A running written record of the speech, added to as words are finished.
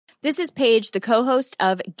This is Paige, the co-host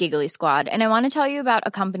of Giggly Squad, and I want to tell you about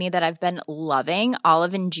a company that I've been loving,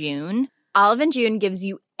 Olive & June. Olive & June gives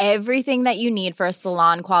you everything that you need for a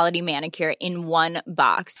salon-quality manicure in one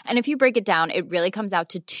box. And if you break it down, it really comes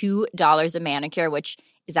out to $2 a manicure, which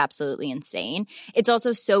is absolutely insane. It's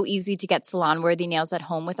also so easy to get salon-worthy nails at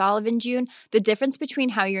home with Olive & June. The difference between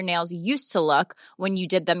how your nails used to look when you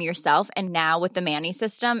did them yourself and now with the Mani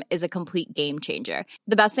system is a complete game changer.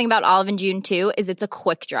 The best thing about Olive & June, too, is it's a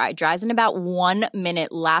quick dry. Dries in about 1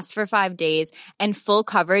 minute, lasts for 5 days, and full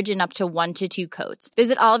coverage in up to 1 to 2 coats.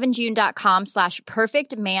 Visit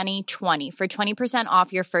oliveandjune.com/perfectmani20 for 20%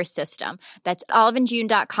 off your first system. That's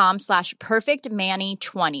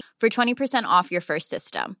oliveandjune.com/perfectmani20 for 20% off your first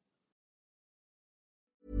system.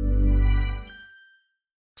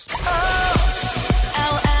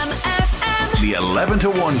 LMFM. The 11 to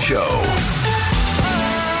 1 show.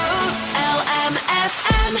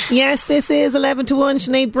 LMFM. Yes, this is 11 to 1.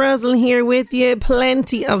 Sinead Brazel here with you.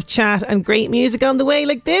 Plenty of chat and great music on the way,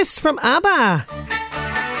 like this from ABBA.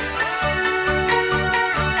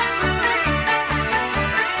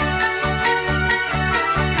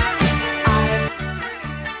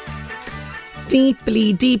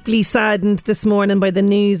 Deeply, deeply saddened this morning by the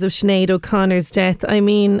news of Sinead O'Connor's death. I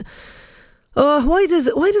mean, why does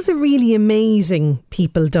the really amazing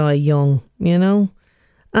people die young, you know?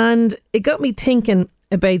 And it got me thinking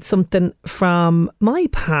about something from my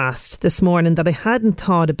past this morning that I hadn't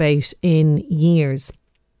thought about in years.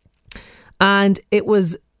 And it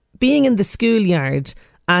was being in the schoolyard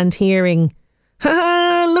and hearing,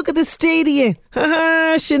 "Ha, look at the stadium,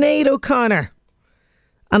 ha, Sinead O'Connor."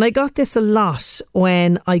 And I got this a lot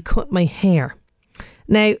when I cut my hair.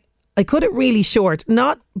 Now, I cut it really short,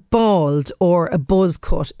 not bald or a buzz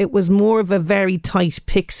cut. It was more of a very tight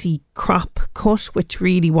pixie crop cut, which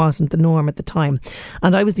really wasn't the norm at the time.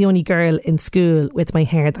 And I was the only girl in school with my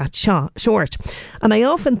hair that short. And I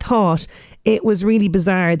often thought it was really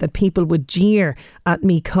bizarre that people would jeer at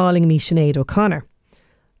me calling me Sinead O'Connor.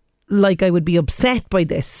 Like I would be upset by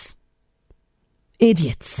this.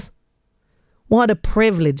 Idiots. What a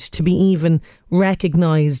privilege to be even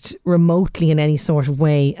recognised remotely in any sort of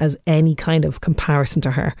way as any kind of comparison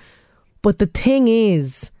to her. But the thing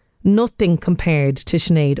is, nothing compared to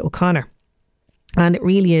Sinead O'Connor. And it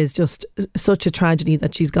really is just such a tragedy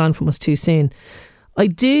that she's gone from us too soon. I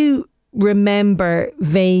do remember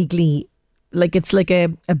vaguely, like it's like a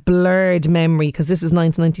blurred memory, because this is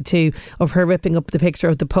 1992, of her ripping up the picture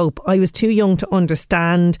of the Pope. I was too young to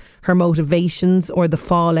understand her motivations or the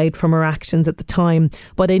fallout from her actions at the time,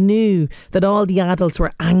 but I knew that all the adults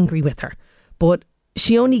were angry with her. But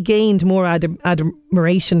she only gained more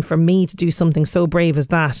admiration from me to do something so brave as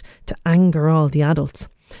that, to anger all the adults.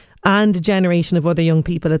 And a generation of other young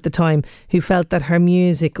people at the time who felt that her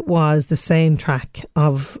music was the soundtrack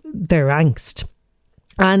of their angst.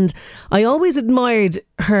 And I always admired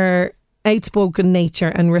her outspoken nature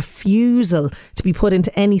and refusal to be put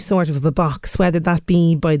into any sort of a box, whether that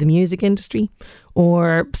be by the music industry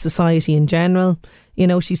or society in general. You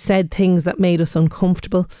know, she said things that made us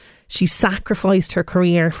uncomfortable. She sacrificed her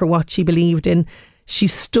career for what she believed in. She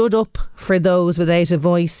stood up for those without a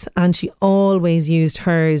voice, and she always used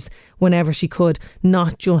hers whenever she could,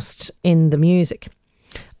 not just in the music.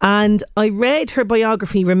 And I read her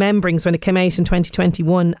biography, Rememberings, when it came out in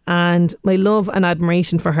 2021, and my love and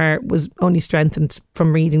admiration for her was only strengthened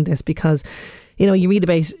from reading this, because, you know, you read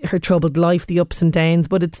about her troubled life, the ups and downs,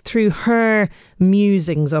 but it's through her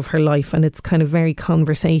musings of her life, and it's kind of very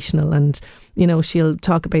conversational, and, you know, she'll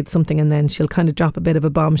talk about something and then she'll kind of drop a bit of a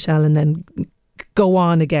bombshell and then go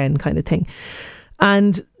on again, kind of thing.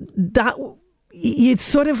 And that, it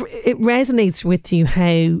resonates with you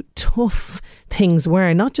how tough things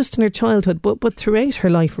were, not just in her childhood but throughout her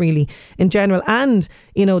life, really, in general. And,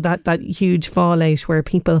 you know, that huge fallout where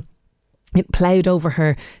people, it ploughed over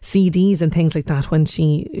her CDs and things like that when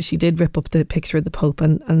she did rip up the picture of the Pope,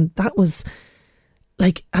 and that was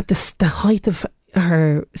like at the height of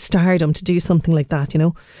her stardom to do something like that, you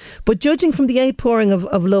know. But judging from the outpouring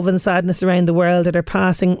of love and sadness around the world at her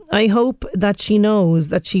passing, I hope that she knows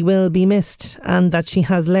that she will be missed and that she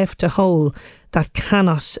has left a hole that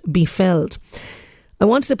cannot be filled. I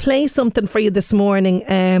wanted to play something for you this morning,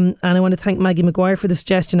 and I want to thank Maggie Maguire for the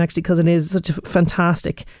suggestion, actually, because it is such a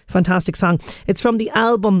fantastic song. It's from the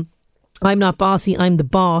album I'm Not Bossy, I'm the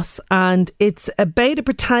Boss, and it's about a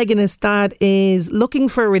protagonist that is looking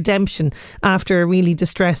for redemption after a really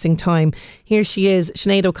distressing time. Here she is,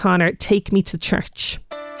 Sinead O'Connor, Take Me to Church.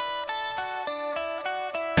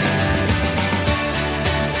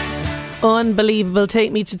 Unbelievable.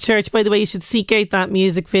 Take Me to Church. By the way, you should seek out that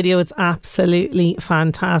music video. It's absolutely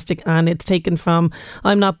fantastic. And it's taken from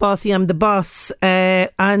I'm Not Bossy, I'm the Boss.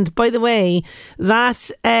 And by the way,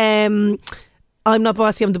 that I'm Not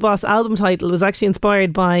Bossy, I'm the Boss album title was actually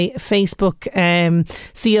inspired by Facebook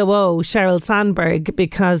COO Sheryl Sandberg,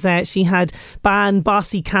 because she had Ban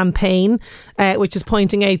Bossy campaign, which is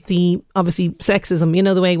pointing out the obviously sexism. You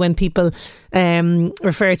know, the way when people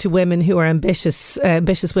refer to women who are ambitious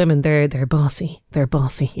women, they're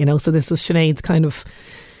bossy, you know. So this was Sinead's kind of,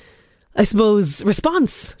 I suppose,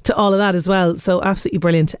 response to all of that as well. So absolutely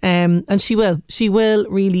brilliant. And she will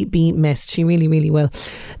really be missed. She really, really will.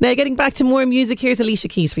 Now, getting back to more music, here's Alicia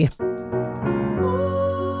Keys for you.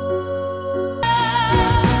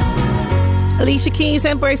 Alicia Keys,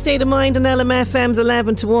 Empire State of Mind on LMFM's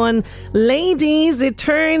 11 to 1. Ladies, it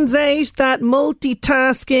turns out that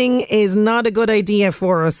multitasking is not a good idea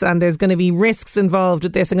for us, and there's going to be risks involved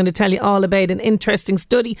with this. I'm going to tell you all about an interesting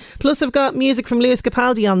study. Plus, I've got music from Lewis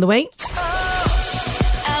Capaldi on the way.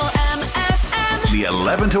 LMFM. The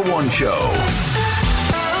 11 to 1 show.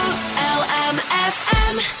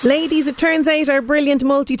 Ladies, it turns out our brilliant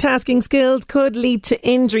multitasking skills could lead to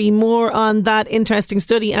injury. More on that interesting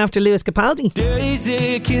study after Lewis Capaldi.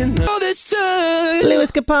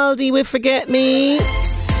 Lewis Capaldi with Forget Me.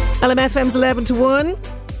 LMFM's 11 to 1.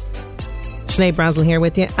 Sinead Brazel here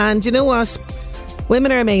with you. And you know what?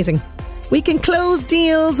 Women are amazing. We can close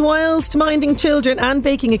deals whilst minding children and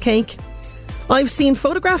baking a cake. I've seen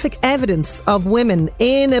photographic evidence of women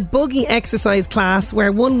in a buggy exercise class where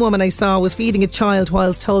one woman I saw was feeding a child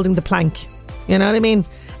whilst holding the plank. You know what I mean?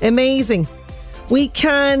 Amazing. We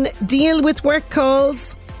can deal with work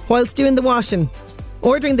calls whilst doing the washing,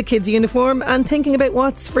 ordering the kids' uniform and thinking about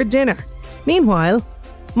what's for dinner. Meanwhile,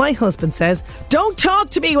 my husband says, "Don't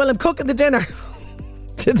talk to me while I'm cooking the dinner,"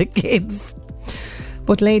 to the kids.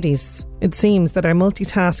 But ladies, it seems that our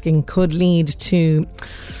multitasking could lead to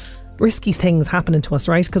risky things happening to us,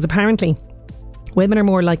 right? Because apparently women are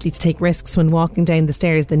more likely to take risks when walking down the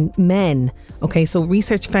stairs than men. Okay, so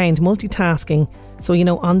research found multitasking, so, you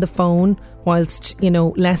know, on the phone whilst, you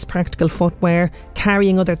know, less practical footwear,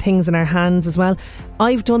 carrying other things in our hands as well.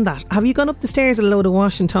 I've done that. Have you gone up the stairs with a load of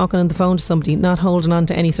washing, talking on the phone to somebody, not holding on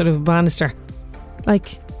to any sort of banister?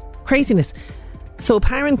 Like, craziness. So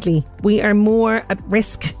apparently we are more at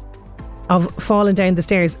risk of falling down the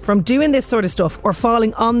stairs from doing this sort of stuff, or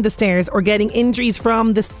falling on the stairs, or getting injuries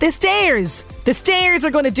from the stairs. The stairs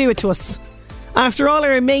are going to do it to us. After all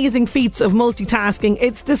our amazing feats of multitasking,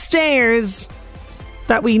 it's the stairs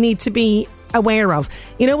that we need to be aware of.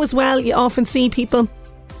 You know, as well, you often see people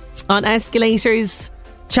on escalators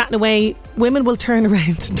chatting away. Women will turn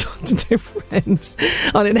around and talk to their friend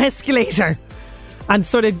on an escalator and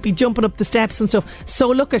sort of be jumping up the steps and stuff. So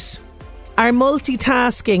look at our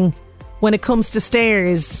multitasking. When it comes to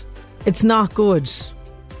stairs, it's not good,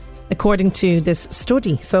 according to this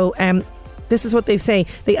study. So this is what they say.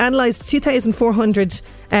 They analysed 2,400,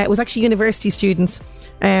 it was actually university students,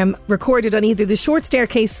 recorded on either the short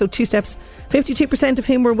staircase, so 2 steps, 52% of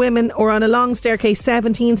whom were women, or on a long staircase,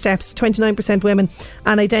 17 steps, 29% women,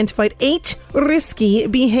 and identified 8 risky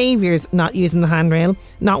behaviours: not using the handrail,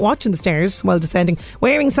 not watching the stairs while descending,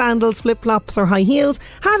 wearing sandals, flip-flops or high heels,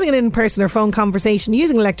 having an in-person or phone conversation,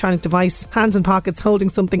 using an electronic device, hands in pockets, holding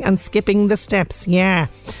something, and skipping the steps. Yeah.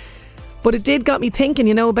 But it did got me thinking,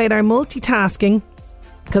 you know, about our multitasking,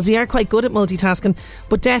 because we are quite good at multitasking,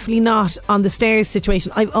 but definitely not on the stairs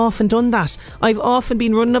situation. I've often done that. I've often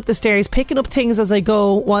been running up the stairs, picking up things as I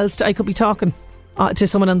go, whilst I could be talking to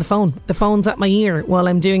someone on the phone. The phone's at my ear while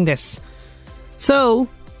I'm doing this. So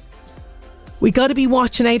we got to be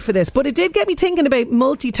watching out for this. But it did get me thinking about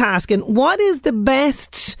multitasking. What is the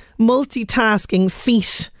best multitasking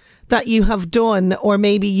feat that you have done, or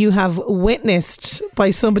maybe you have witnessed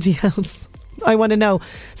by somebody else? I want to know.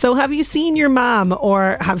 So have you seen your mum,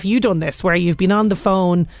 or have you done this where you've been on the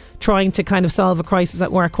phone trying to kind of solve a crisis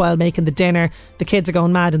at work while making the dinner? The kids are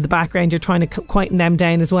going mad in the background. You're trying to quieten them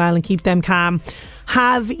down as well and keep them calm.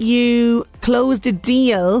 Have you closed a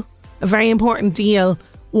deal, a very important deal,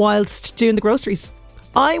 whilst doing the groceries?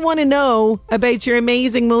 I want to know about your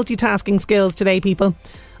amazing multitasking skills today, people.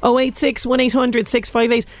 086 1800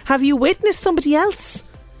 658. Have you witnessed somebody else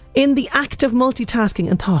in the act of multitasking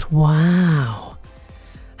and thought, wow,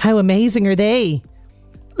 how amazing are they?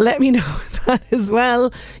 Let me know that as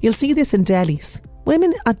well. You'll see this in delis.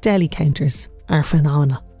 Women at deli counters are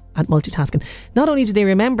phenomenal at multitasking. Not only do they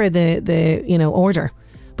remember the you know, order,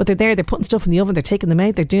 but they're putting stuff in the oven, they're taking them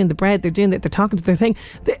out, they're doing the bread, they're talking to their thing.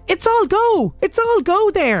 It's all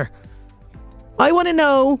go there. I want to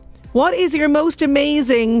know, what is your most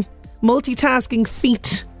amazing multitasking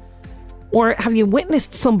feat Or have you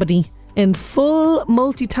witnessed somebody in full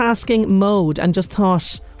multitasking mode and just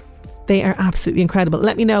thought they are absolutely incredible?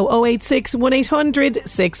 Let me know. 086 1800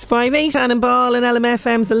 658. Annan Ball and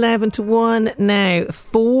LMFM's 11 to 1 now.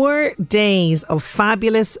 4 days of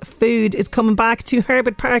fabulous food is coming back to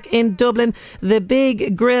Herbert Park in Dublin. The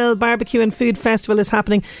Big Grill Barbecue and Food Festival is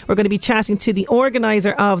happening. We're going to be chatting to the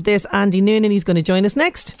organiser of this, Andy Noonan. He's going to join us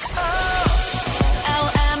next.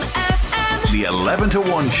 LMFM. The 11 to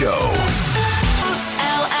 1 show.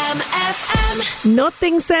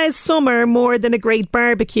 Nothing says summer more than a great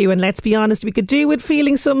barbecue, and let's be honest, we could do with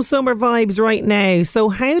feeling some summer vibes right now. So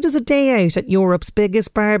how does a day out at Europe's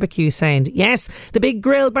biggest barbecue sound? Yes, the Big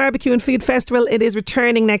Grill Barbecue and Food Festival, it is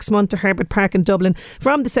returning next month to Herbert Park in Dublin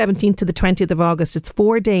from the 17th to the 20th of August. It's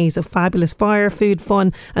 4 days of fabulous fire, food,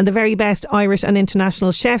 fun and the very best Irish and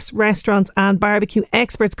international chefs, restaurants and barbecue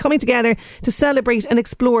experts coming together to celebrate and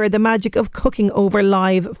explore the magic of cooking over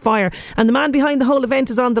live fire. And the man behind the whole event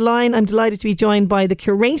is on the line. I'm delighted to be joined by the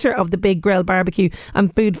curator of the Big Grill Barbecue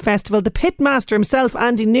and Food Festival, the pitmaster himself,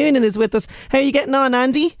 Andy Noonan, is with us. How are you getting on,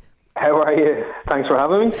 Andy? How are you? Thanks for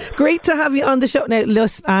having me. Great to have you on the show. Now,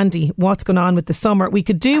 listen, Andy, what's going on with the summer? We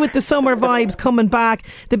could do with the summer vibes coming back.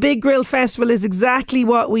 The Big Grill Festival is exactly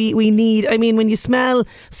what we need. I mean, when you smell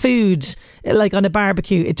food, like on a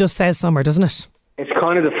barbecue, it just says summer, doesn't it? It's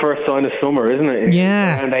kind of the first sign of summer, isn't it?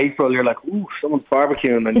 Yeah. Around April, you're like, ooh, someone's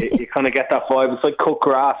barbecuing, and you kind of get that vibe. It's like cooked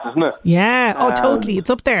grass, isn't it? Yeah. Oh, totally.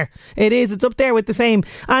 It's up there. It is. It's up there with the same.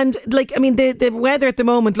 And like, I mean, the weather at the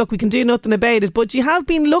moment, look, we can do nothing about it, but you have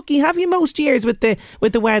been lucky, have you, most years with the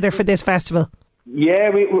weather for this festival?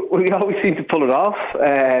 Yeah, we always seem to pull it off.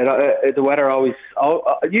 The weather always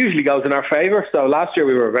usually goes in our favour. So last year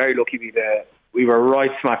we were very lucky. We were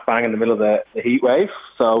right smack bang in the middle of the heat wave.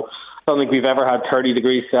 So I don't think we've ever had 30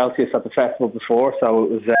 degrees Celsius at the festival before, so it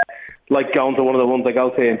was like going to one of the ones I go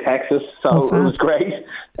to in Texas, so it was great.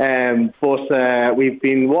 But we've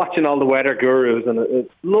been watching all the weather gurus, and it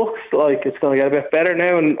looks like it's going to get a bit better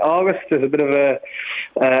now in August. There's a bit of a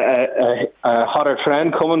hotter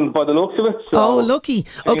trend coming by the looks of it. So lucky.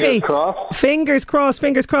 Okay, fingers crossed.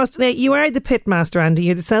 Now, you are the pitmaster, Andy.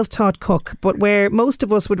 You're the self-taught cook, but where most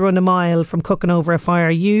of us would run a mile from cooking over a fire,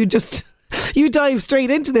 you dive straight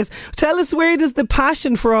into this. Tell us, where does the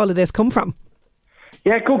passion for all of this come from?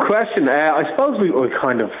 Yeah, good question. I suppose we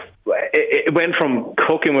kind of, it went from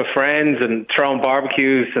cooking with friends and throwing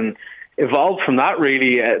barbecues and evolved from that,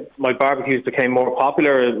 really. My barbecues became more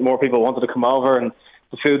popular, more people wanted to come over, and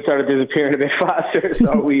the food started disappearing a bit faster.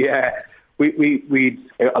 So we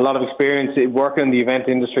a lot of experience working in the event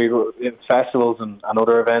industry, in festivals and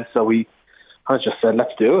other events, so I just said,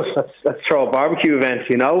 let's do it. Let's throw a barbecue event,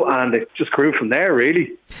 and it just grew from there,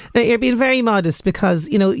 really. Now, you're being very modest because,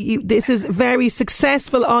 this is very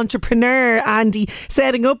successful entrepreneur, Andy,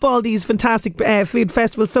 setting up all these fantastic food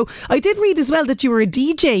festivals. So I did read as well that you were a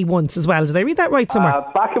DJ once as well. Did I read that right somewhere?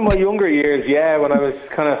 Back in my younger years, yeah, when I was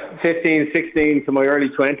kind of 15, 16 to my early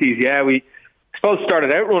 20s, yeah, we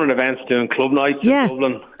started out running events, doing club nights in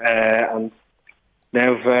Dublin, and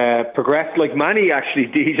now I've progressed like many actually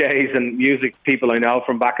DJs and music people I know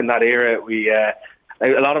from back in that era.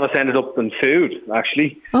 A lot of us ended up in food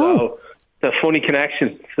actually. So it's a funny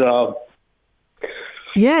connection. So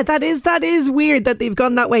yeah, that is weird that they've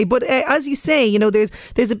gone that way. But as you say,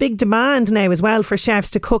 there's a big demand now as well for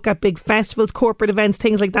chefs to cook at big festivals, corporate events,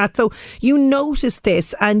 things like that. So you noticed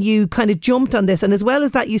this and you kind of jumped on this. And as well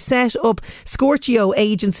as that, you set up Scorchio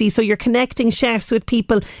Agency. So you're connecting chefs with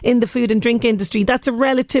people in the food and drink industry. That's a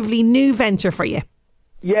relatively new venture for you.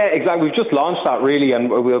 Yeah, exactly. We've just launched that really, and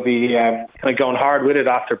we'll be kind of going hard with it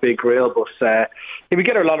after Big Grill. But we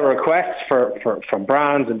get a lot of requests from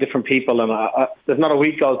brands and different people, and there's not a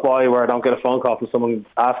week goes by where I don't get a phone call from someone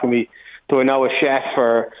asking me, do I know a chef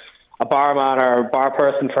or a barman or a bar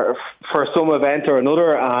person for some event or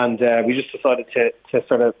another? And we just decided to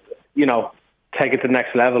sort of, take it to the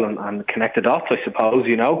next level and connect the dots, I suppose,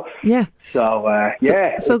 Yeah. So,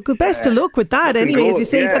 So good, best of luck with that anyway, as you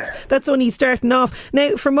say, that's only starting off.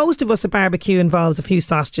 Now, for most of us, a barbecue involves a few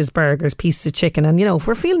sausages, burgers, pieces of chicken, and, if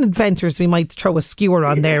we're feeling adventurous, we might throw a skewer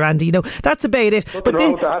on there, Andy, that's about it.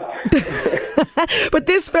 But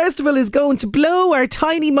this festival is going to blow our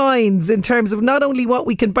tiny minds in terms of not only what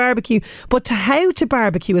we can barbecue, but to how to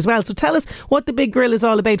barbecue as well. So tell us what the Big Grill is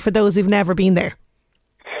all about for those who've never been there.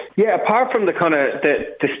 Yeah, apart from the kind of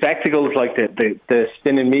the spectacles like the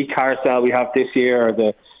spinning meat carousel we have this year, or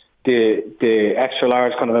the extra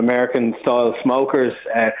large kind of American style smokers,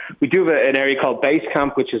 we do have an area called Base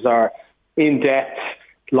Camp, which is our in-depth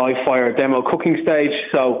live fire demo cooking stage.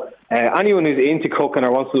 So anyone who's into cooking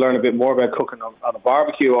or wants to learn a bit more about cooking on a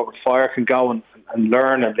barbecue over fire can go and and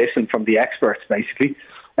learn and listen from the experts, basically.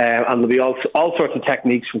 And there'll be all sorts of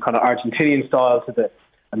techniques from kind of Argentinian style to the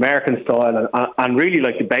American style, and really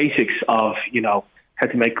like the basics of, how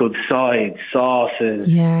to make good sides,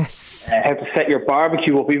 sauces. Yes. How to set your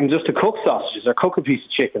barbecue up, even just to cook sausages or cook a piece of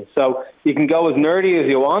chicken. So you can go as nerdy as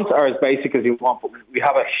you want or as basic as you want, but we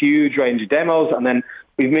have a huge range of demos, and then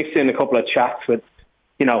we've mixed in a couple of chats with,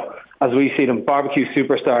 as we see them, barbecue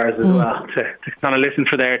superstars as well, to kind of listen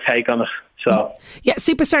for their take on it. So yeah,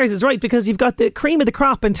 superstars is right, because you've got the cream of the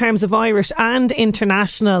crop in terms of Irish and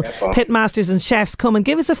international pitmasters and chefs come and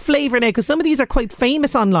give us a flavour now, because some of these are quite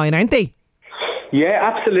famous online, aren't they? Yeah,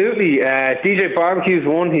 absolutely. DJ Barbecue's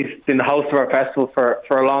one. He's been the host of our festival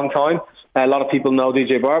for a long time. A lot of people know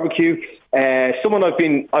DJ Barbecue. Someone I've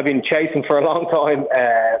been chasing for a long time.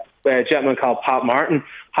 A gentleman called Pat Martin,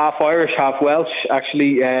 half Irish, half Welsh.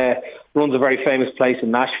 Actually, runs a very famous place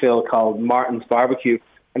in Nashville called Martin's Barbecue,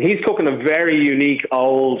 and he's cooking a very unique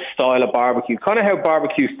old style of barbecue, kind of how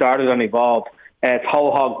barbecue started and evolved. It's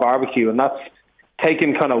whole hog barbecue, and that's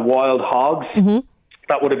taking kind of wild hogs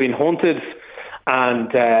that would have been hunted,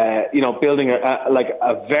 and building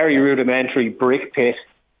a very rudimentary brick pit,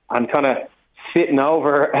 and kind of sitting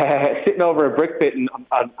over a brick pit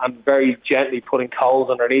and very gently putting coals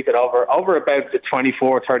underneath it over about the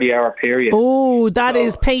 24-30 hour period. Oh, that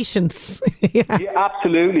is patience. Yeah,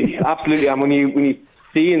 absolutely. And when you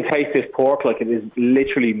see and taste this pork, like, it is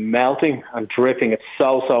literally melting and dripping. It's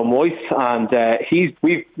so moist, and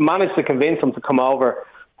we've managed to convince him to come over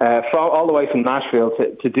all the way from Nashville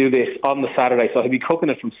to do this on the Saturday. So he'll be cooking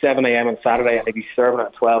it from 7 a.m. on Saturday, and he'll be serving it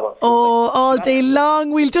at 12 on Sunday. Oh, all day long.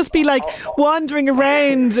 We'll just be like wandering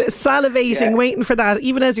around, salivating, waiting for that.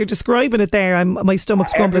 Even as you're describing it there, my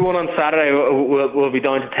stomach's grumbling. Everyone on Saturday will be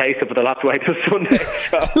dying to taste it, but they'll have to wait till Sunday.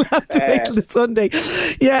 So, they'll have to wait till the Sunday.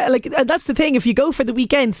 Yeah, that's the thing. If you go for the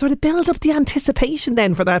weekend, sort of build up the anticipation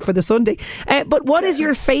then for the Sunday. But what is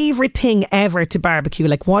your favourite thing ever to barbecue?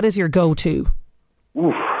 Like, what is your go-to?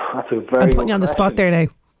 Oof, that's a very. I'm putting you on the spot there now.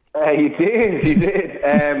 You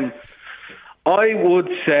did. I would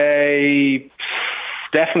say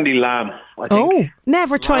definitely lamb. I think.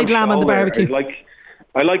 Never tried lamb on the barbecue.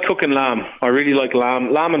 I like cooking lamb. I really like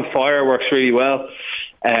lamb. Lamb and fire works really well.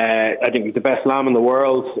 I think it's the best lamb in the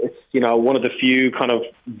world. It's one of the few kind of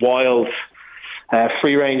wild,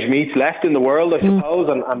 free range meats left in the world, I suppose,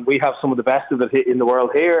 and we have some of the best of it in the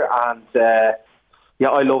world here, and. Yeah,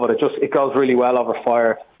 I love it. It goes really well over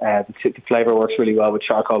fire. The flavour works really well with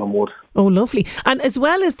charcoal and wood. Oh, lovely. And as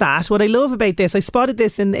well as that, what I love about this, I spotted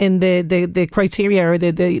this in the criteria or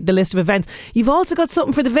the list of events, you've also got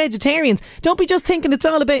something for the vegetarians. Don't be just thinking it's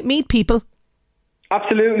all about meat, people.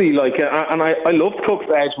 Absolutely. And I love to cook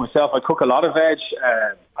veg myself. I cook a lot of veg,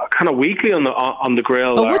 kind of weekly on the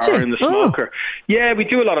grill or in the smoker. Yeah, we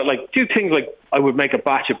do a lot of do things like I would make a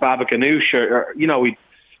batch of baba ganoush, or we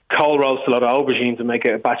cold roast a lot of aubergines and make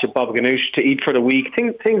a batch of baba ganoush to eat for the week.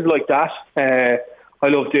 Things like that. I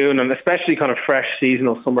love doing, and especially kind of fresh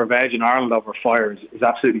seasonal summer veg in Ireland over fire is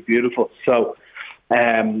absolutely beautiful. So,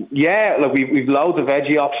 we've loads of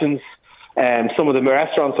veggie options. Some of the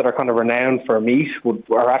restaurants that are kind of renowned for meat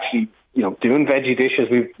are actually doing veggie dishes.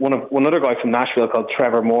 We've one other guy from Nashville called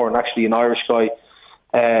Trevor Moore, and actually an Irish guy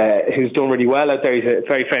who's done really well out there. He's a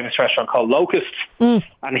very famous restaurant called Locust,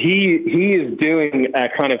 and he is doing a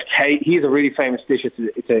kind of he's a really famous dish.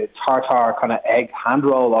 It's a tartare kind of egg hand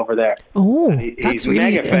roll over there. Oh, that's really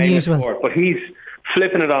mega famous unusual. for it, but he's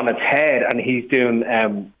flipping it on its head, and he's doing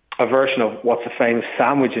a version of what's a famous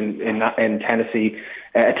sandwich in Tennessee,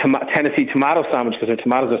 a Tennessee tomato sandwich, because their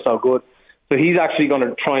tomatoes are so good. So he's actually going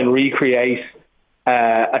to try and recreate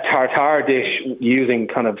a tartare dish using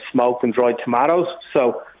kind of smoked and dried tomatoes.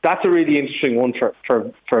 So that's a really interesting one for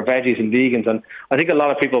veggies and vegans, and I think a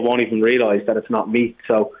lot of people won't even realise that it's not meat.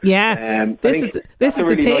 So this is a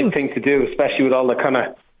really the thing. nice thing to do, especially with all the kind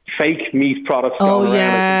of fake meat products going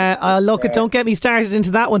around. Don't get me started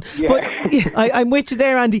into that one. Yeah. But I'm with you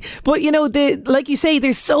there, Andy. But like you say,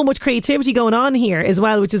 there's so much creativity going on here as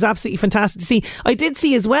well, which is absolutely fantastic to see. I did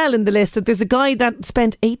see as well in the list that there's a guy that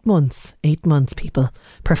spent 8 months, people,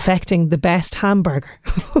 perfecting the best hamburger.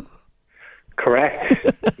 Correct.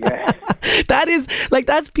 Yes.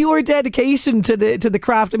 That's pure dedication to the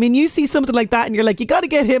craft. I mean, you see something like that and you're like, you got to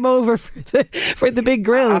get him over for the big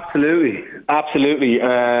grill. Absolutely.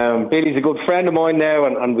 Billy's a good friend of mine now,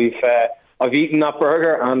 and I've eaten that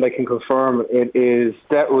burger, and I can confirm it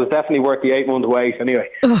was definitely worth the 8-month wait anyway.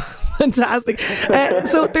 Oh, fantastic.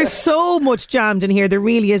 So there's so much jammed in here, there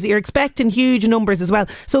really is. You're expecting huge numbers as well.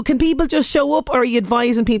 So can people just show up, or are you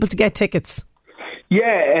advising people to get tickets?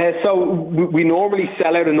 Yeah, so we normally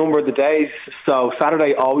sell out a number of the days. So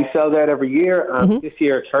Saturday always sells out every year, and this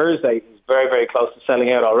year Thursday is very, very close to selling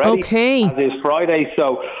out already. Okay. As is Friday,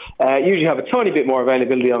 so usually have a tiny bit more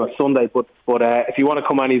availability on a Sunday. But if you want to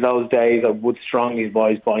come any of those days, I would strongly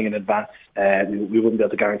advise buying in advance. We wouldn't be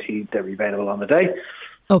able to guarantee they'll be available on the day.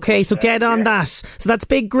 Okay, so get on that. So that's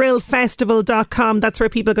biggrillfestival.com. That's where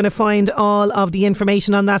people are going to find all of the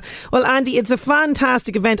information on that. Well, Andy, it's a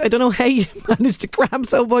fantastic event. I don't know how you managed to cram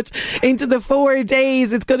so much into the 4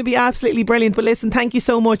 days. It's going to be absolutely brilliant. But listen, thank you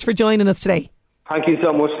so much for joining us today. Thank you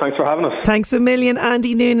so much. Thanks for having us. Thanks a million,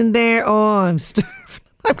 Andy Noonan there. Oh, I'm starving.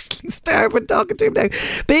 I'm actually starving talking to him now.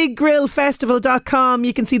 biggrillfestival.com.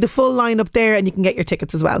 You can see the full lineup there, and you can get your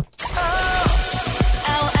tickets as well.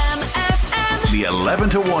 The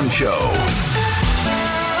 11 to 1 show.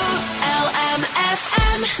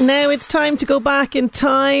 Now it's time to go back in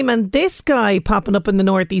time, and this guy popping up in the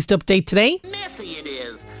Northeast Update today. Messy it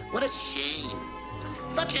is. What a shame.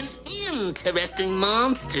 Such an interesting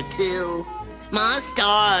monster too. My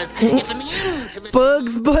stars. If an interesting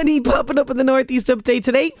Bugs Bunny popping up in the Northeast Update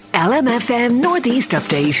today. LMFM Northeast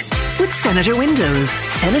Update with Senator Windows.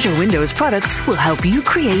 Senator Windows products will help you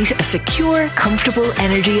create a secure, comfortable,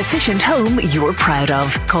 energy efficient home you're proud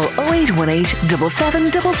of. Call 0818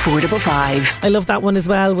 77 4455. I love that one as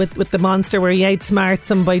well with the monster where he outsmarts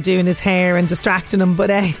him by doing his hair and distracting him. But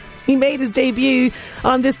he made his debut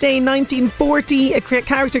on this day in 1940, a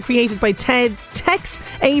character created by Tex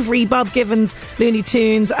Avery, Bob Givens, Looney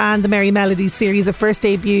Tunes and the Merry Melodies series. The first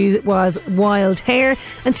debut was Wild Hare,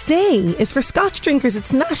 and today is for Scotch drinkers.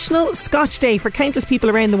 It's National Scotch Day for countless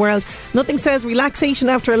people around the world. Nothing says relaxation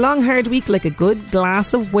after a long hard week like a good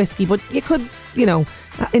glass of whiskey, but you could,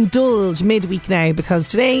 indulge midweek now because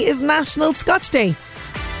today is National Scotch Day.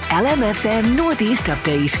 LMFM Northeast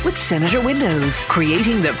Update with Senator Windows.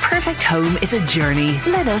 Creating the perfect home is a journey.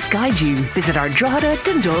 Let us guide you. Visit our Drogheda,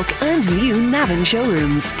 Dundalk and new Navan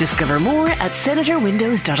showrooms. Discover more at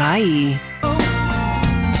senatorwindows.ie.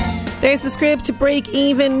 There's the script to break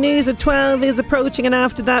even. News at 12 is approaching, and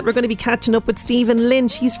after that we're going to be catching up with Stephen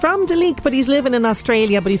Lynch. He's from Duleek but he's living in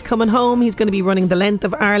Australia, but he's coming home. He's going to be running the length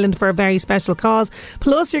of Ireland for a very special cause.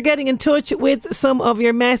 Plus you're getting in touch with some of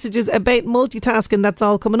your messages about multitasking. That's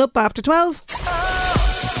all coming up after 12.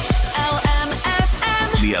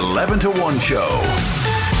 The 11 to 1 show.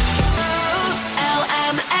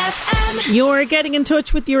 You're getting in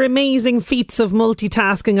touch with your amazing feats of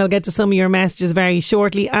multitasking. I'll get to some of your messages very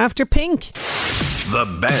shortly after Pink. The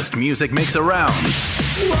best music mix around.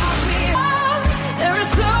 There is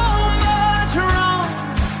so much wrong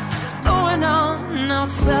going on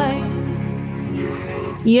outside.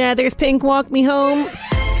 Yeah, there's Pink, Walk Me Home.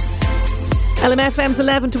 LMFM's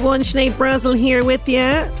 11 to 1. Sinead Brazel here with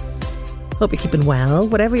you. Hope you're keeping well,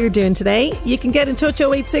 whatever you're doing today. You can get in touch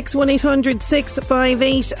 086 1800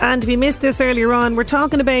 658. And if you missed this earlier on, we're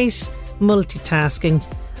talking about multitasking.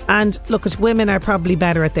 And look, women are probably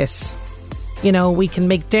better at this. We can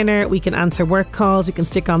make dinner, we can answer work calls, we can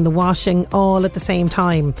stick on the washing all at the same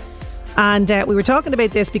time. And we were talking about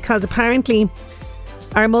this because apparently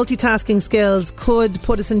our multitasking skills could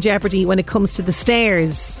put us in jeopardy when it comes to the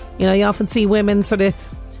stairs. You often see women sort of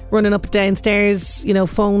running up and down stairs,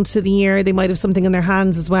 phone to the ear. They might have something in their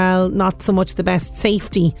hands as well. Not so much the best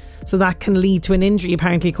safety. So that can lead to an injury,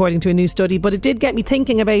 apparently, according to a new study. But it did get me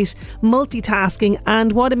thinking about multitasking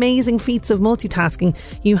and what amazing feats of multitasking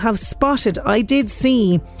you have spotted. I did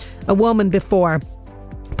see a woman before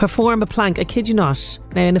perform a plank, I kid you not,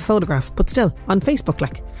 now in a photograph, but still on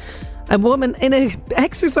Facebook, a woman in an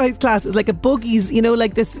exercise class. It was like a buggies,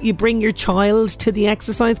 like this, you bring your child to the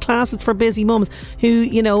exercise class. It's for busy mums who,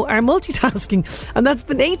 are multitasking, and that's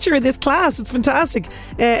the nature of this class. It's fantastic.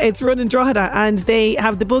 It's run in Drogheda, and they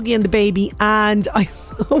have the buggy and the baby, and I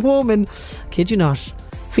saw a woman, kid you not,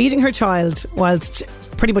 feeding her child whilst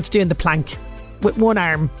pretty much doing the plank with one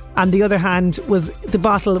arm, and the other hand the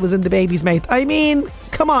bottle was in the baby's mouth. I mean,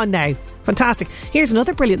 come on now. Fantastic. Here's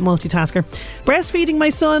another brilliant multitasker. Breastfeeding my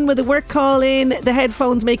son with a work call in, the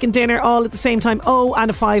headphones, making dinner all at the same time. Oh,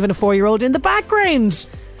 and a 5 and a 4-year-old in the background,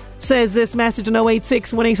 says this message on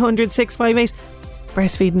 086 1800 658.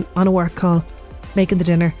 Breastfeeding on a work call, making the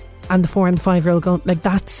dinner, and the 4 and the 5-year-old going,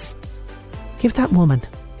 give that woman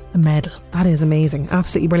a medal. That is amazing.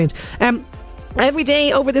 Absolutely brilliant. Every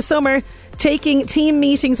day over the summer, taking team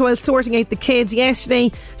meetings while sorting out the kids. Yesterday,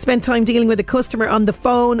 spent time dealing with a customer on the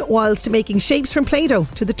phone whilst making shapes from Play-Doh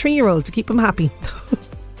to the 3-year-old to keep him happy.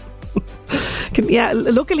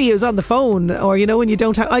 Luckily he was on the phone, or when you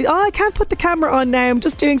don't have, I can't put the camera on now, I'm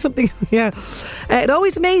just doing something. It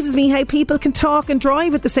always amazes me how people can talk and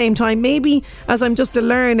drive at the same time. Maybe as I'm just a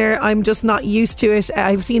learner, I'm just not used to it.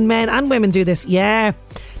 I've seen men and women do this.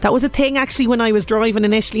 That was a thing actually when I was driving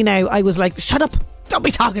initially. Now I was like, shut up, don't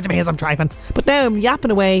be talking to me as I'm driving. But now I'm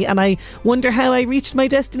yapping away and I wonder how I reached my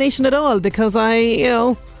destination at all, because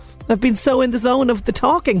I've been so in the zone of the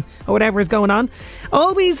talking or whatever is going on.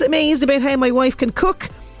 Always amazed about how my wife can cook,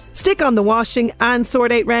 stick on the washing and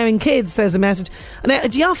sort out rowing kids, says a message. Now,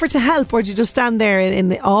 do you offer to help, or do you just stand there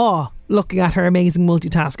in awe looking at her amazing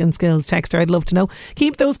multitasking skills? Text her, I'd love to know.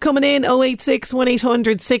 Keep those coming in. 086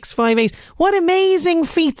 1800 658. What amazing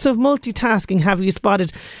feats of multitasking have you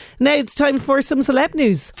spotted? Now it's time for some celeb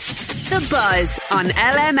news. The Buzz on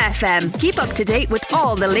LMFM. Keep up to date with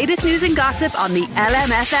all the latest news and gossip on the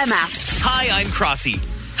LMFM app. Hi, I'm Crossy.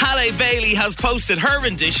 Halle Bailey has posted her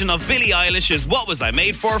rendition of Billie Eilish's What Was I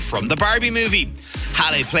Made For from the Barbie movie.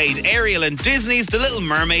 Halle played Ariel in Disney's The Little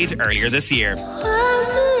Mermaid earlier this year.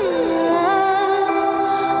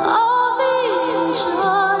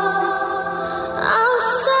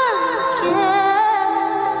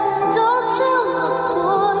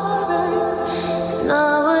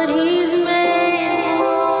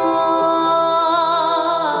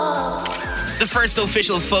 The first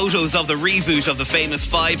official photos of the reboot of The Famous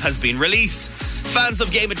Five has been released. Fans of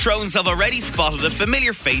Game of Thrones have already spotted a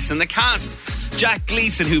familiar face in the cast. Jack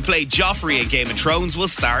Gleeson, who played Joffrey in Game of Thrones, will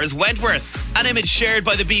star as Wentworth. An image shared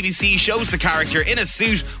by the BBC shows the character in a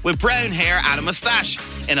suit with brown hair and a moustache,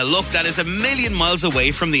 in a look that is a million miles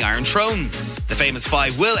away from the Iron Throne. The Famous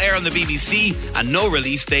Five will air on the BBC and no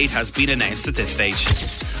release date has been announced at this stage.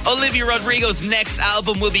 Olivia Rodrigo's next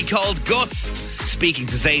album will be called Guts. Speaking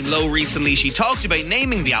to Zane Lowe recently, she talked about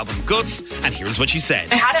naming the album Guts, and here's what she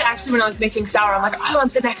said. I had it actually when I was making Sour. I'm like, I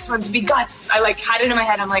want the next one to be Guts. I had it in my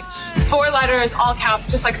head. I'm like, 4 letters, all caps,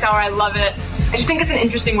 just like Sour. I love it. I just think it's an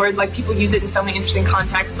interesting word. Like, people use it in so many interesting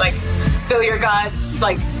contexts, like spill your guts,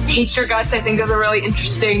 like hate your guts. I think is a really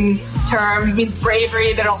interesting term. It means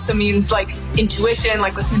bravery, but it also means like intuition,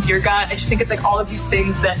 like listening to your gut. I just think it's like all of these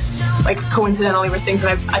things that like coincidentally were things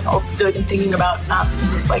that I've really been thinking about in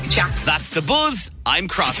this like chapter. That's The Buzz. I'm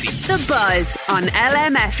Crossy. The Buzz on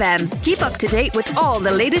LMFM. Keep up to date with all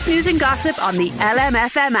the latest news and gossip on the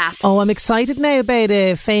LMFM app. Oh, I'm excited now about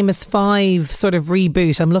a Famous Five sort of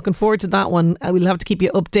reboot. I'm looking forward to that one. We'll have to keep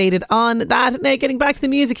you updated on that. Now, getting back to the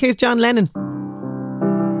music, here's John Lennon.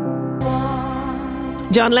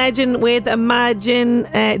 John Legend with Imagine.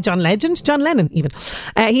 John Lennon even.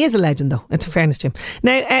 He is a legend though, in fairness to him.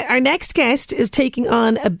 Now, our next guest is taking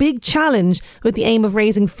on a big challenge with the aim of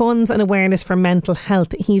raising funds and awareness for mental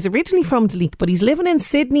health. He's originally from Duleek, but he's living in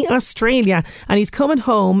Sydney, Australia, and he's coming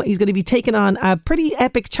home. He's going to be taking on a pretty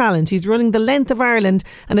epic challenge. He's running the length of Ireland,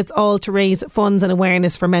 and it's all to raise funds and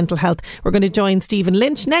awareness for mental health. We're going to join Stephen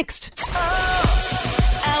Lynch next.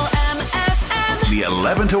 The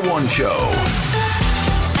 11 to 1 show.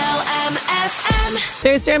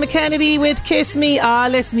 There's Dermot Kennedy with Kiss Me.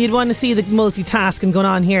 Listen, you'd want to see the multitasking going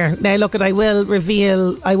on here. Now look, I will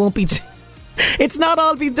reveal I won't be it's not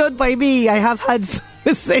all been done by me. I have had some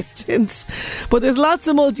assistance, but there's lots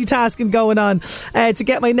of multitasking going on. To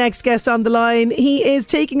get my next guest on the line, he is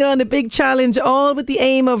taking on a big challenge, all with the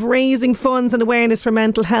aim of raising funds and awareness for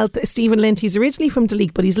mental health. Stephen Lynch, he's originally from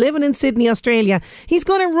Duleek, but he's living in Sydney, Australia. He's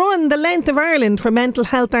going to run the length of Ireland for Mental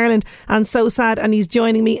Health Ireland and So Sad, and he's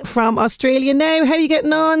joining me from Australia now. How are you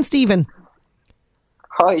getting on, Stephen?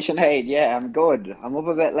 Hi Sinead, yeah, I'm good. I'm up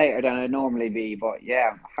a bit later than I'd normally be, but yeah,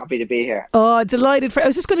 I'm happy to be here. Oh, delighted. I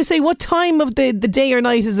was just going to say, what time of the day or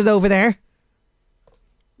night is it over there?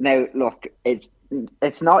 Now, look, it's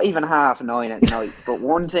not even 9:30 at night, but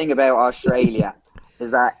one thing about Australia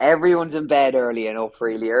is that everyone's in bed early and up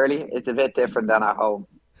really early. It's a bit different than at home.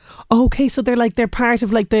 Okay, so they're part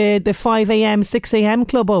of like the 5 a.m, 6 a.m.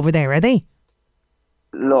 club over there, are they?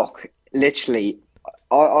 Look, literally,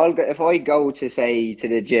 if I go to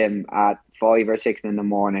the gym at 5 or 6 in the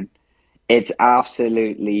morning, it's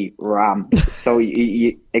absolutely rammed. So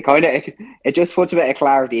it just puts a bit of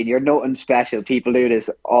clarity, and you're nothing special. People do this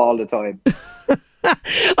all the time.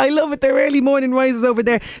 I love it. They're early morning rises over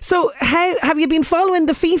there. So how have you been following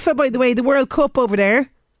the FIFA, by the way, the World Cup over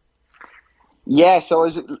there? Yeah, so I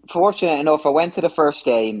was fortunate enough. I went to the first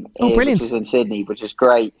game, brilliant. Which was in Sydney, which is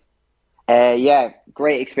great. Yeah,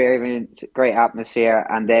 great experience, great atmosphere,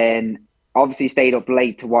 and then obviously stayed up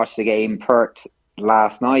late to watch the game, Perth,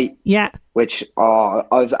 last night. Yeah. Which I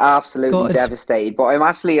was absolutely devastated. But I'm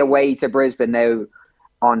actually away to Brisbane now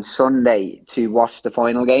on Sunday to watch the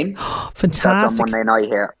final game. Fantastic. That's on Monday night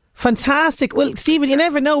here. Fantastic. Well, Stephen, you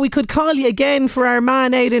never know. We could call you again for our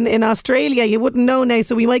man out in Australia. You wouldn't know now,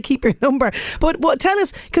 so we might keep your number. But tell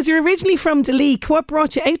us, because you're originally from Duleek, what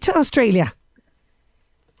brought you out to Australia?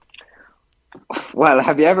 Well,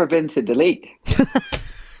 have you ever been to Duleek?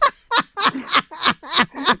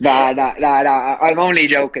 No. I'm only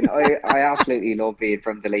joking. I absolutely love being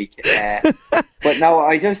from Duleek. But no,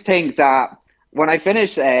 I just think that when I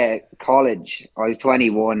finished college, I was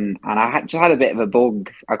 21 and I just had a bit of a bug.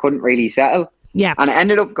 I couldn't really settle. Yeah. And I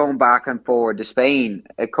ended up going back and forward to Spain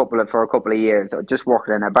for a couple of years, just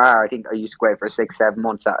working in a bar. I think I used to go out for 6-7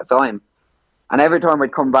 months at a time. And every time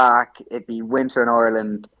I'd come back, it'd be winter in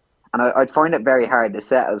Ireland. And I'd find it very hard to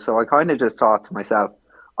settle. So I kind of just thought to myself,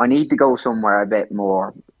 I need to go somewhere a bit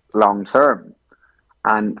more long term.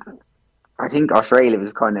 And I think Australia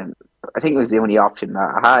was it was the only option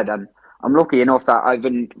that I had. And I'm lucky enough that I've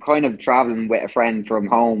been kind of travelling with a friend from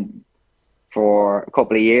home for a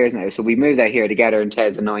couple of years now. So we moved out here together in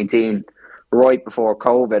 2019, right before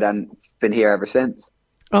COVID, and been here ever since.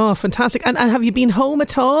 Oh, fantastic. And have you been home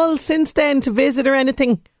at all since then to visit or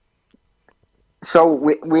anything? So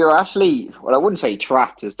we were actually, well, I wouldn't say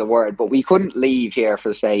trapped is the word, but we couldn't leave here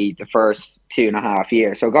for, say, the first 2.5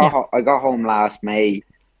 years. So I got home last May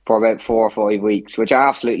for about 4 or 5 weeks, which I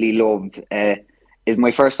absolutely loved. It's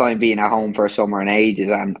my first time being at home for a summer in ages,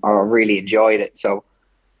 and I really enjoyed it. So,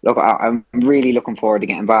 look, I'm really looking forward to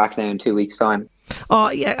getting back now in 2 weeks' time. Oh,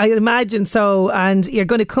 yeah, I imagine so. And you're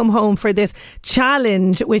going to come home for this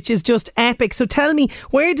challenge, which is just epic. So tell me,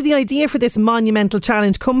 where did the idea for this monumental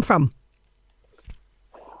challenge come from?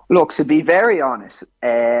 Look, to be very honest,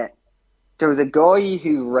 there was a guy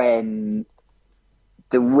who ran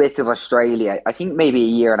the width of Australia, I think maybe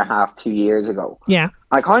 1.5 to 2 years ago. Yeah.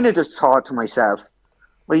 I kind of just thought to myself,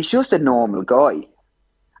 well, he's just a normal guy.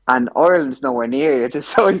 And Ireland's nowhere near the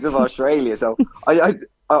size of Australia. So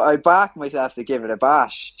I backed myself to give it a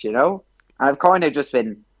bash, you know? And I've kind of just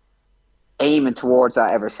been aiming towards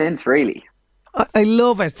that ever since, really. I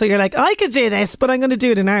love it. So you're like, I could do this, but I'm going to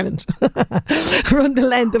do it in Ireland. Run the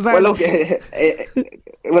length of Ireland. Well,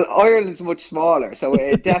 look, Ireland's much smaller, so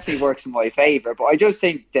it definitely works in my favour. But I just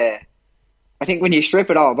think when you strip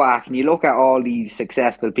it all back and you look at all these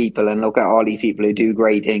successful people and look at all these people who do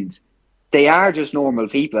great things, they are just normal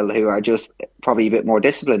people who are just probably a bit more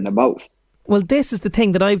disciplined than most. Well, this is the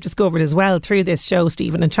thing that I've discovered as well through this show,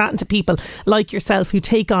 Stephen, and chatting to people like yourself who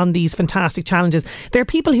take on these fantastic challenges. They're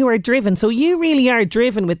people who are driven. So you really are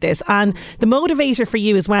driven with this. And the motivator for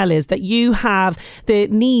you as well is that you have the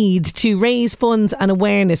need to raise funds and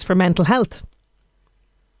awareness for mental health.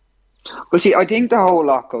 Well, see, I think the whole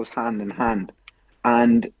lot goes hand in hand.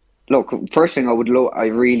 And look, first thing I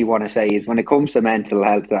really want to say is when it comes to mental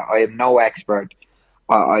health, I am no expert.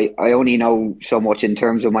 I only know so much in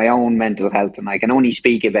terms of my own mental health, and I can only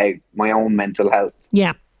speak about my own mental health.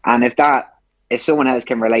 Yeah. And if someone else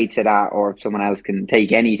can relate to that, or if someone else can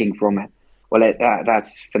take anything from it, well,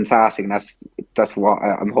 that's fantastic. And that's what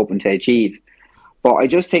I'm hoping to achieve. But I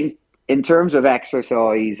just think in terms of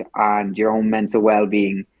exercise and your own mental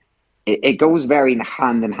well-being, it goes very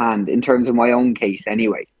hand in hand in terms of my own case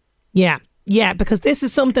anyway. Yeah. Yeah, because this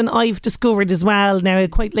is something I've discovered as well. Now,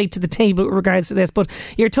 quite late to the table with regards to this, but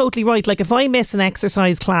you're totally right. Like if I miss an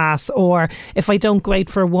exercise class or if I don't go out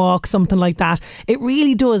for a walk, something like that, it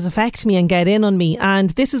really does affect me and get in on me. And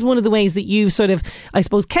this is one of the ways that you've sort of, I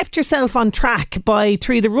suppose, kept yourself on track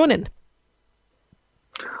through the running.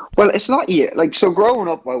 Well, it's not yet. Like, so growing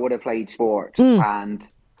up, I would have played sport. And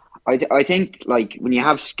I think, like, when you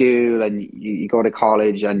have school and you go to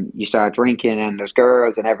college and you start drinking and there's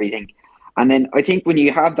girls and everything, and then I think when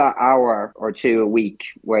you have that hour or two a week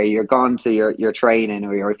where you're gone to your training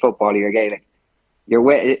or your football or your Gaelic, you're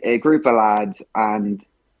with a group of lads and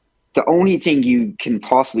the only thing you can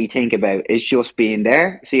possibly think about is just being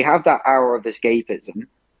there. So you have that hour of escapism,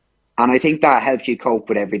 and I think that helps you cope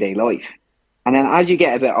with everyday life. And then as you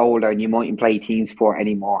get a bit older and you mightn't play team sport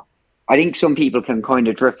anymore, I think some people can kind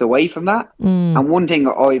of drift away from that. And one thing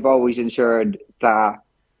I've always ensured that,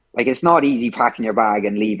 like, it's not easy packing your bag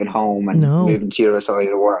and leaving home and moving to the other side of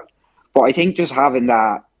the world. But I think just having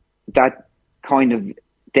that kind of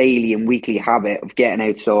daily and weekly habit of getting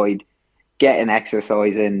outside, getting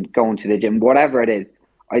exercise and going to the gym, whatever it is,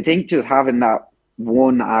 I think just having that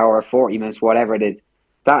 1 hour, 40 minutes, whatever it is,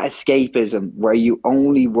 that escapism where you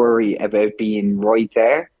only worry about being right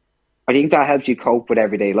there, I think that helps you cope with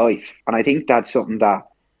everyday life. And I think that's something that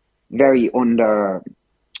very underutilised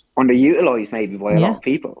maybe by a lot of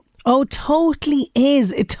people. Oh, totally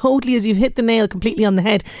is. It totally is. You've hit the nail completely on the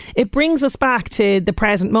head. It brings us back to the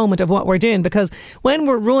present moment of what we're doing, because when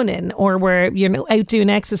we're running or we're, out doing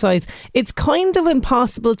exercise, it's kind of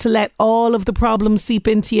impossible to let all of the problems seep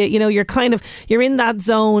into you. You're in that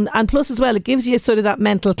zone, and plus as well, it gives you sort of that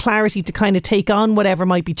mental clarity to kind of take on whatever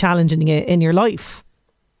might be challenging you in your life.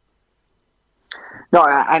 No,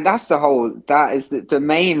 and that is the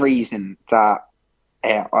main reason that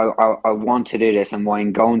I want to do this and why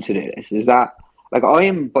I'm going to do this, is that, like, I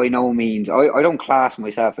am by no means, I don't class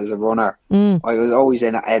myself as a runner. I was always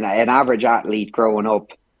an average athlete growing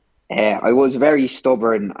up. I was very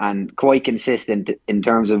stubborn and quite consistent in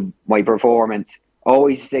terms of my performance.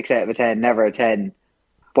 Always a 6 out of a 10, never a 10.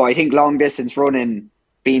 But I think long distance running,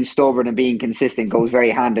 being stubborn and being consistent goes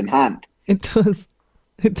very hand in hand. It does.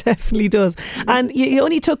 It definitely does. And you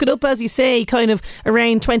only took it up, as you say, kind of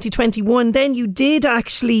around 2021. Then you did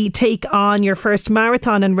actually take on your first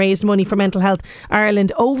marathon and raised money for Mental Health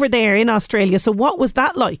Ireland over there in Australia. So what was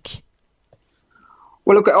that like?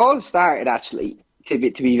 Well, look, it all started actually, to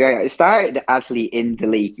be very, it started actually in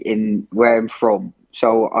Duleek, in where I'm from.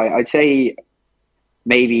 So I'd say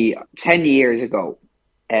maybe 10 years ago,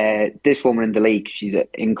 this woman in Duleek, she's an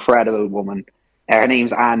incredible woman. Her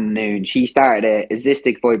name's Anne Noon. She started a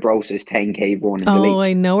cystic fibrosis 10k run in Duleek. Oh,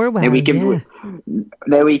 I know her well.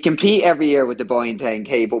 Now we compete every year with the Boyne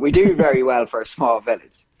 10k, but we do very well for a small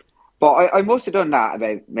village. But I must have done that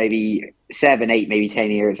about maybe 7, 8, maybe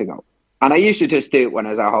 10 years ago. And I used to just do it when I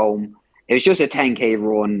was at home. It was just a 10k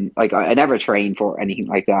run. Like, I never trained for anything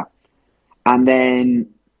like that. And then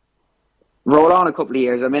roll on a couple of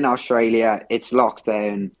years. I'm in Australia. It's locked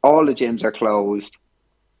down. All the gyms are closed.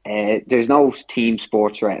 There's no team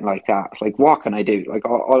sports or anything like that. It's like, what can I do? Like,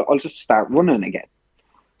 I'll just start running again.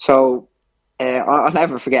 So I'll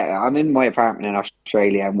never forget it. I'm in my apartment in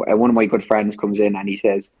Australia, and one of my good friends comes in and he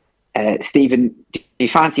says, Stephen, do you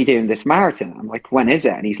fancy doing this marathon? I'm like, when is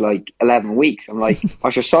it? And he's like, 11 weeks. I'm like, I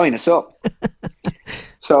should sign us up.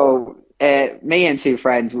 So me and 2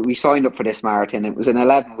 friends, we signed up for this marathon. It was in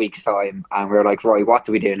 11 weeks time, and we were like, right, what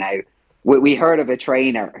do we do now? We heard of a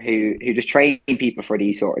trainer who just trained people for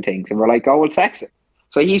these sort of things, and we're like, oh, we'll text it.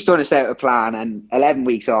 So he's done us out a plan, and 11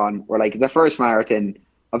 weeks on, we're like, the first marathon,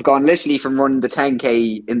 I've gone literally from running the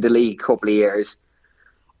 10k in the league a couple of years,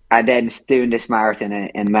 and then doing this marathon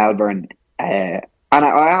in Melbourne. And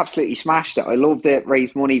I absolutely smashed it. I loved it,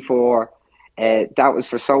 raised money for, that was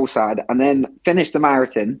for SOSAD, and then finished the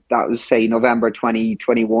marathon. That was, say, November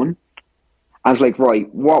 2021. I was like, right,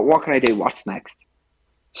 what can I do? What's next?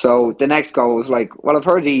 So the next goal was like, well, I've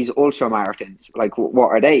heard of these ultra marathons. Like,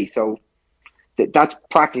 what are they? So that's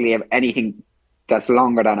practically anything that's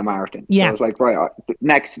longer than a marathon. Yeah. So I was like, right,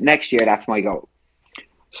 next year, that's my goal.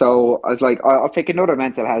 So I was like, I'll pick another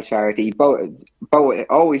mental health charity, both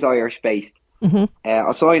always Irish based. Mm-hmm.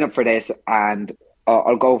 I'll sign up for this and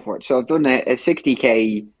I'll go for it. So I've done a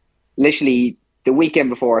 60k literally the weekend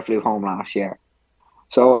before I flew home last year.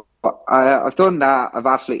 So I've done that. I've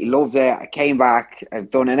absolutely loved it. I came back.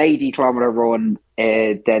 I've done an 80-kilometer run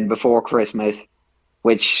then before Christmas,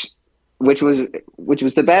 which was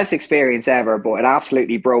the best experience ever. But it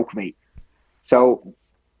absolutely broke me. So,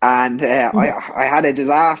 and I had a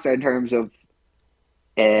disaster in terms of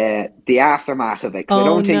the aftermath of it. Cause I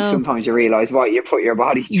don't think sometimes you realise what you put your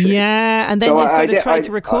body through. Yeah, and then you sort of tried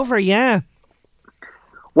to recover. Yeah.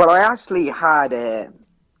 Well, I actually had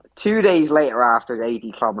 2 days later after the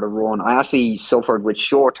 80-kilometer run, I actually suffered with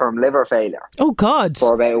short-term liver failure. Oh, God.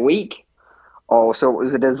 For about a week. Oh, so it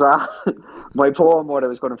was a disaster. My poor mother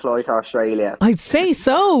was going to fly to Australia. I'd say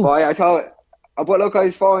so. But I thought, but look, I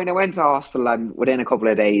was fine. I went to hospital and within a couple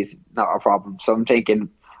of days, not a problem. So I'm thinking,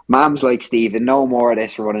 Mam's like, Stephen, no more of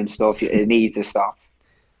this running stuff. It needs to stop.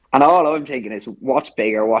 And all I'm thinking is, what's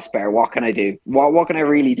bigger, what's better, what can I do? What can I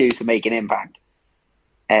really do to make an impact?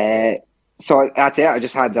 So that's it. I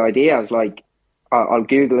just had the idea. I was like, I'll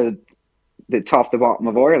Google the top to bottom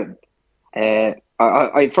of Ireland.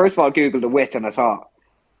 I first of all Googled the width, and I thought,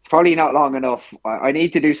 it's probably not long enough. I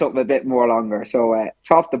need to do something a bit more longer. So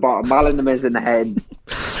top to bottom, Mallingham is in the head.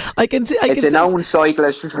 It's a known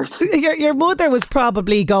cyclist. Your mother was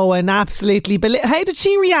probably going absolutely. But how did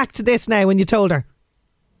she react to this now when you told her?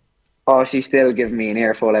 Oh, she's still giving me an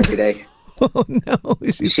earful every day. Oh no!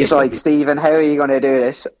 She's like, Stephen, how are you going to do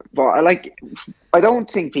this? But I don't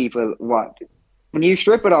think people, when you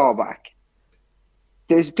strip it all back,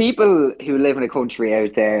 there's people who live in a country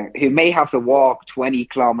out there who may have to walk 20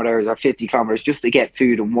 kilometres or 50 kilometres just to get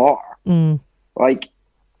food and water. Mm. Like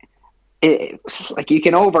you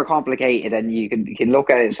can overcomplicate it and you can look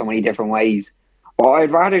at it so many different ways. But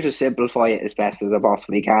I'd rather just simplify it as best as I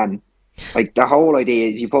possibly can. Like, the whole idea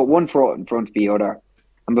is you put one foot in front of the other,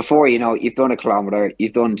 and before you know it, you've done a kilometre,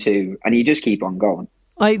 you've done 2, and you just keep on going.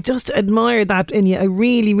 I just admire that in you. I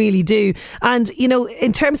really, really do. And, you know,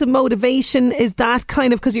 in terms of motivation, is that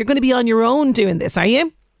kind of, because you're going to be on your own doing this, are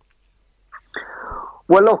you?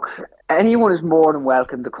 Well, look, anyone is more than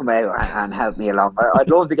welcome to come out and help me along. I'd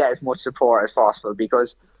love to get as much support as possible,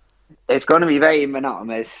 because it's going to be very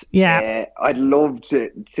monotonous. Yeah. I'd love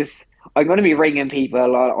to just... I'm going to be ringing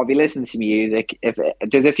people. I'll be listening to music. If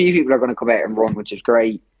there's a few people that are going to come out and run, which is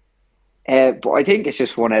great. But I think it's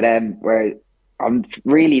just one of them where I'm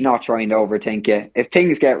really not trying to overthink it. If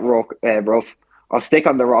things get rough, I'll stick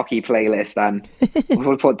on the Rocky playlist and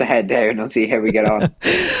we'll put the head down and see how we get on.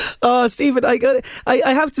 Oh, Stephen, I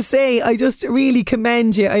have to say, I just really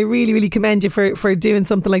commend you. I really, really commend you for doing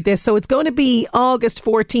something like this. So it's going to be August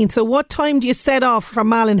 14th. So what time do you set off from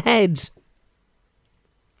Malin Head?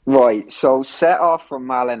 Right, so set off from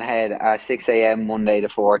Malin Head at 6 a.m. Monday the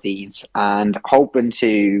 14th, and hoping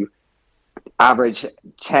to average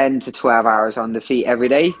 10 to 12 hours on the feet every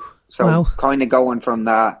day. So kind of going from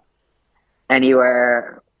that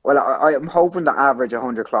anywhere. Well, I'm hoping to average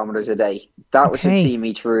 100 kilometres a day. That would see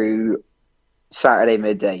me through Saturday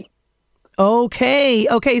midday.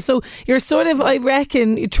 Okay. So you're sort of, I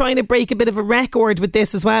reckon, you're trying to break a bit of a record with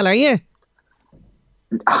this as well, are you?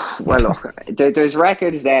 Well, look, there's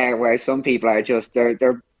records there where some people are just,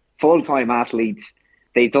 they're full-time athletes.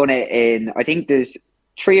 They've done it in, I think there's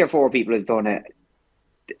 3 or 4 people have done it.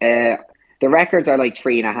 The records are like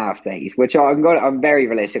 3.5 days, which I'm very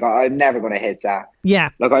realistic. I'm never going to hit that. Yeah.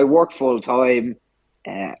 Like, I work full-time.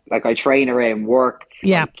 Like, I train around work.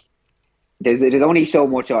 Yeah. Like, there's only so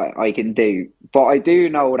much I can do. But I do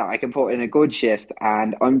know that I can put in a good shift,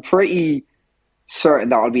 and I'm pretty certain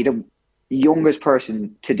that I'll be the youngest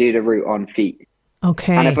person to do the route on feet.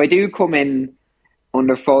 Okay. And if I do come in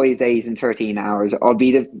under 5 days and 13 hours, I'll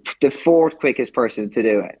be the 4th quickest person to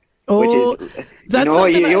do it. Oh, which is,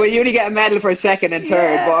 you only get a medal for 2nd and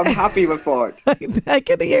 3rd, but I'm happy with 4th. I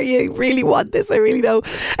can hear you really want this, I really know.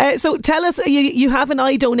 So tell us, you have an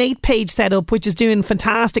I Donate page set up, which is doing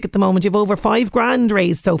fantastic at the moment. You've over $5,000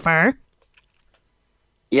 raised so far.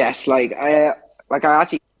 Yes, I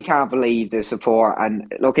actually can't believe the support,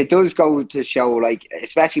 and look, it does go to show, like,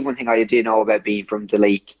 especially one thing I do know about being from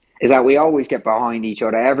Duleek is that we always get behind each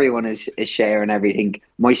other. Everyone is sharing everything.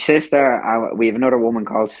 My sister, we have another woman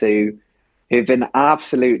called Sue, who've been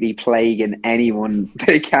absolutely plaguing anyone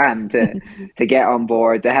they can to get on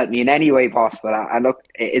board, to help me in any way possible. And look,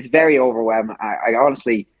 it's very overwhelming. I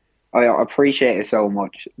honestly, I appreciate it so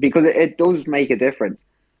much, because it does make a difference.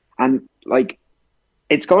 And like,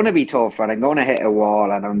 it's going to be tough, and I'm going to hit a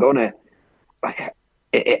wall, and I'm going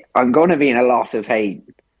to be in a lot of pain.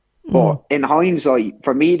 But in hindsight,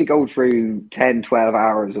 for me to go through 10, 12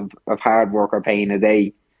 hours of hard work or pain a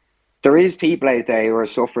day, there is people out there who are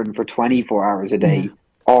suffering for 24 hours a day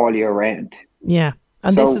all year round. Yeah,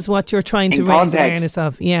 and so this is what you're trying to raise awareness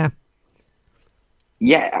of. Yeah.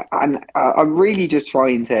 Yeah, and I'm really just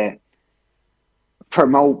trying to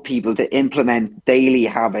promote people to implement daily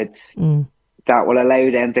habits that will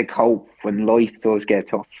allow them to cope when life does get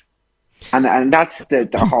tough. And that's the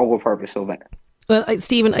whole purpose of it. Well,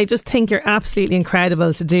 Stephen, I just think you're absolutely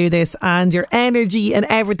incredible to do this, and your energy and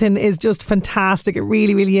everything is just fantastic. It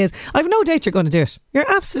really, really is. I've no doubt you're going to do it.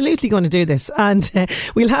 You're absolutely going to do this, and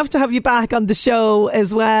we'll have to have you back on the show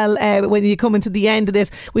as well when you come into the end of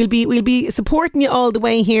this. We'll be supporting you all the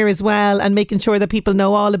way here as well, and making sure that people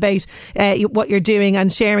know all about what you're doing,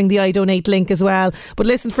 and sharing the I Donate link as well. But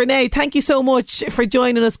listen, for now, thank you so much for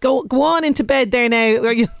joining us. Go on into bed there now,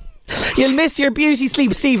 or you'll miss your beauty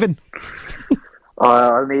sleep, Stephen. Oh,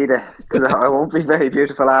 I'll need it, because I won't be very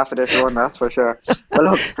beautiful after this one, that's for sure. But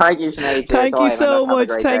look, thank you, Sinead. Thank you so much.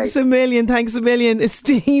 Thanks a million.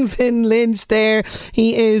 Stephen Lynch there.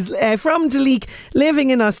 He is from Duleek,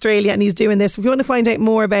 living in Australia, and he's doing this. If you want to find out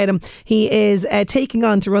more about him, he is taking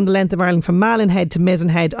on to run the length of Ireland from Malin Head to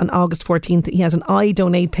Mizen Head on August 14th. He has an I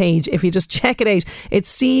Donate page. If you just check it out,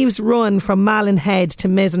 it's Steve's Run from Malin Head to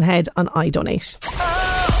Mizen Head on I Donate.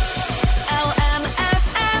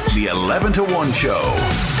 The 11 to 1 show.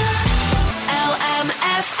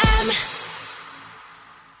 LMFM.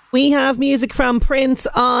 We have music from Prince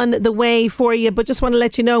on the way for you, but just want to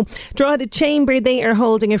let you know, Drogheda Chamber, they are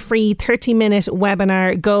holding a free 30-minute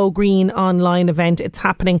webinar Go Green online event. It's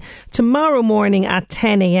happening tomorrow morning at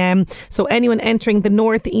 10 a.m. So anyone entering the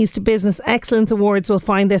North East Business Excellence Awards will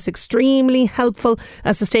find this extremely helpful,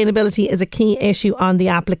 as sustainability is a key issue on the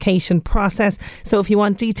application process. So if you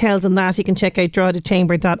want details on that, you can check out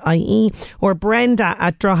droghedachamber.ie or Brenda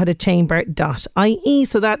at droghedachamber.ie.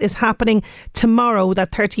 So that is happening tomorrow,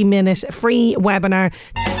 that 30 20-minute free webinar.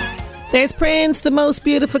 There's Prince, the most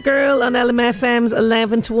beautiful girl on LMFM's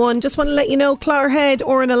 11 to 1. Just want to let you know, Clogherhead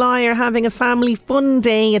or in a lie are having a family fun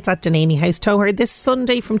day. It's at Delaney House, Toher, this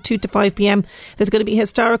Sunday from 2 to 5 p.m. There's going to be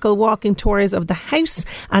historical walking tours of the house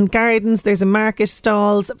and gardens. There's a market,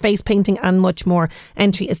 stalls, face painting and much more.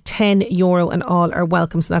 Entry is €10 and all are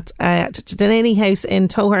welcome. So that's at Delaney House in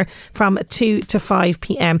Toher from 2 to 5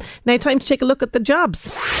 p.m. Now time to take a look at the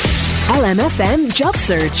jobs. LMFM Job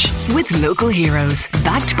Search with Local Heroes.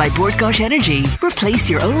 Backed by Bord Gáis Energy. Replace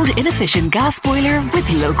your old inefficient gas boiler with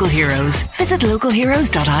Local Heroes. Visit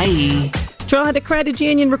localheroes.ie. Drogheda Credit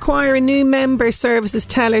Union require a new member services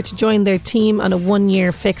teller to join their team on a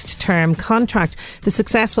 1-year fixed term contract. The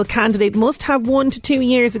successful candidate must have 1 to 2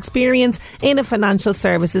 years experience in a financial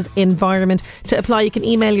services environment. To apply, you can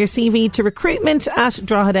email your CV to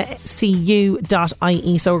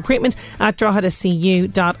recruitment@droghedacu.ie. So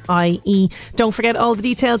recruitment@droghedacu.ie. Don't forget, all the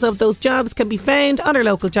details of those jobs can be found on our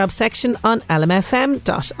local job section on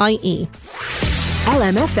lmfm.ie.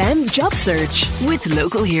 LMFM Job Search with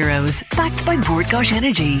Local Heroes. Backed by Bord Gáis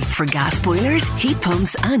Energy. For gas boilers, heat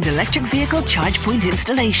pumps and electric vehicle charge point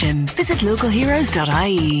installation. Visit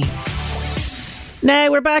localheroes.ie.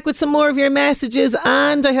 Now we're back with some more of your messages,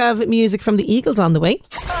 and I have music from the Eagles on the way.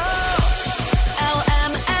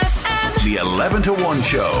 The 11 to 1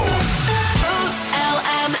 show.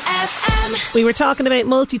 We were talking about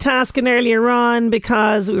multitasking earlier on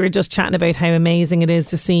because we were just chatting about how amazing it is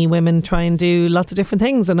to see women try and do lots of different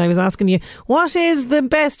things, and I was asking you, what is the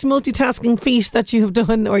best multitasking feat that you have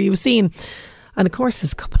done or you've seen? And of course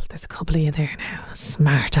there's a couple of you there now.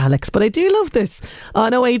 Smart Alex. But I do love this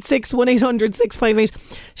on 086 1800 658.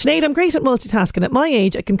 Sinead, I'm great at multitasking. At my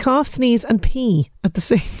age I can cough, sneeze and pee at the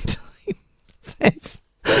same time. Says,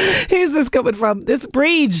 who's this coming from? This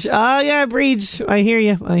Breach. Yeah, Breach. I hear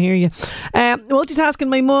you. Multitasking,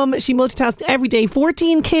 my mum, she multitasks every day.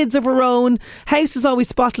 14 kids of her own. House is always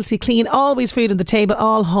spotlessly clean. Always food on the table.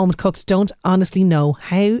 All home cooked. Don't honestly know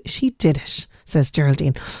how she did it, says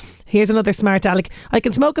Geraldine. Here's another smart Alec. I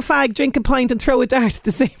can smoke a fag, drink a pint and throw a dart at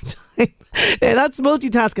the same time. Yeah, that's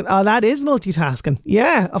multitasking. Oh, that is multitasking.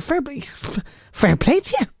 Yeah. Oh, fair play to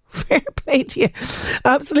you. Fair play to you.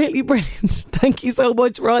 Absolutely brilliant. Thank you so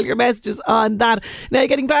much for all your messages on that. Now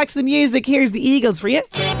getting back to the music, here's the Eagles for you.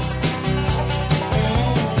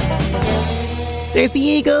 There's the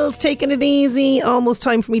Eagles, taking it easy. Almost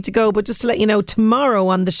time for me to go, but just to let you know, tomorrow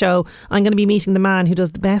on the show I'm going to be meeting the man who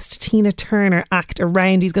does the best Tina Turner act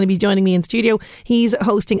around. He's going to be joining me in studio. He's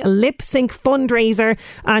hosting a lip sync fundraiser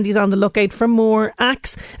and he's on the lookout for more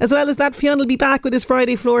acts. As well as that, Fionn will be back with his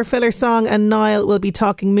Friday floor filler song and Niall will be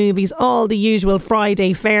talking movies, all the usual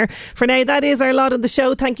Friday fare. For now, that is our lot on the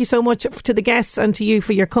show. Thank you so much to the guests and to you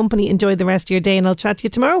for your company. Enjoy the rest of your day and I'll chat to you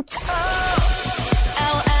tomorrow.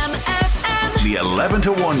 The 11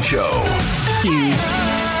 to 1 show.